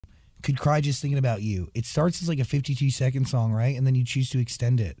Could Cry Just Thinking About You. It starts as like a 52-second song, right? And then you choose to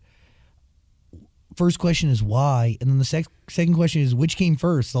extend it. First question is why? And then the second question is which came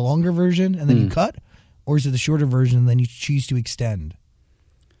first? The longer version and then you cut? Or is it the shorter version and then you choose to extend?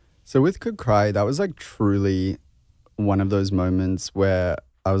 So with Could Cry, that was like truly one of those moments where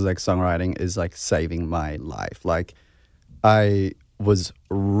I was like, songwriting is like saving my life. Like I was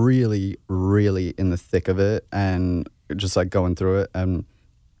really, really in the thick of it and just like going through it. And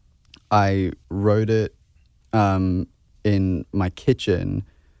I wrote it in my kitchen.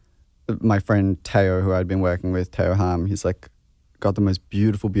 My friend Teo, who I'd been working with, Teo Ham, he's like got the most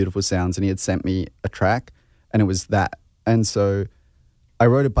beautiful, beautiful sounds, and he had sent me a track and it was that. And so I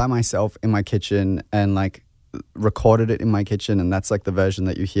wrote it by myself in my kitchen and like recorded it in my kitchen, and that's like the version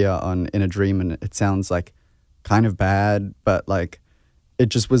that you hear on In a Dream, and it sounds like kind of bad, but like it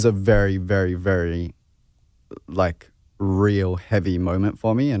just was a very, very, very like real heavy moment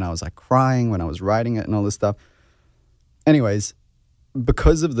for me, and I was like crying when I was writing it and all this stuff. Anyways,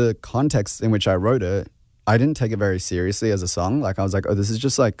 because of the context in which I wrote it, I didn't take it very seriously as a song. Like I was like, oh, this is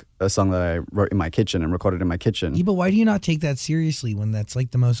just like a song that I wrote in my kitchen and recorded in my kitchen. Yeah, but why do you not take that seriously when that's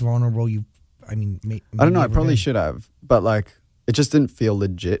like the most vulnerable you, I mean, I don't know, I probably should have, but like it just didn't feel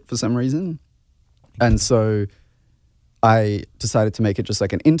legit for some reason. And so I decided to make it just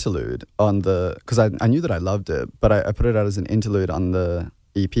like an interlude on the, because I knew that I loved it, but I put it out as an interlude on the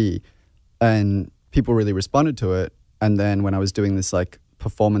EP, and people really responded to it. And then when I was doing this like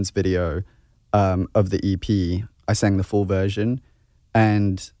performance video of the EP, I sang the full version,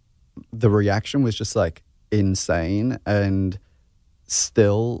 and the reaction was just like insane. And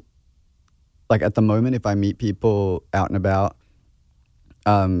still, like at the moment, if I meet people out and about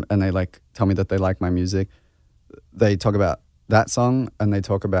and they like tell me that they like my music, they talk about that song and they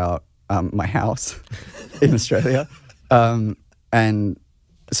talk about my house in Australia. And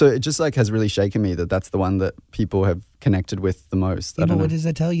so it just like has really shaken me that that's the one that people have connected with the most. Yeah, but what does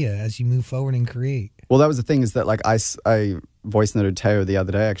that tell you as you move forward and create? Well, that was the thing, is that like I voice noted Teo the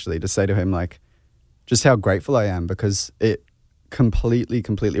other day actually to say to him like just how grateful I am, because it completely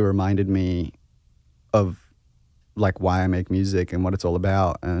reminded me of like why I make music and what it's all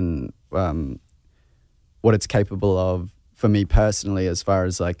about, and what it's capable of for me personally, as far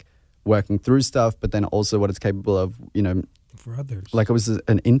as like working through stuff, but then also what it's capable of, you know, for others. Like it was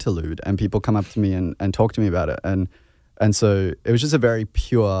an interlude, and people come up to me and talk to me about it, and so it was just a very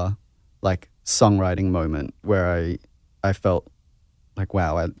pure like songwriting moment where I felt like,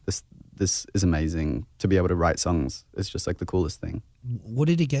 wow, this is amazing. To be able to write songs is just like the coolest thing. What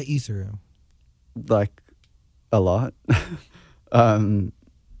did it get you through? Like a lot.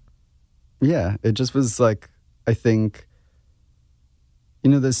 Yeah, it just was like, I think,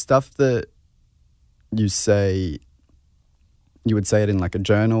 you know, there's stuff that you say, you would say it in like a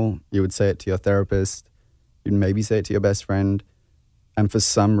journal, you would say it to your therapist, you'd maybe say it to your best friend, and for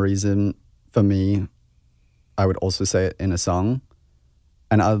some reason, for me, I would also say it in a song.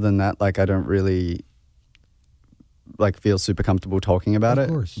 And other than that, like I don't really like feel super comfortable talking about it. Of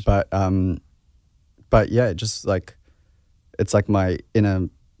course. But yeah, it just like, it's like my inner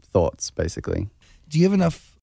thoughts basically. Do you have enough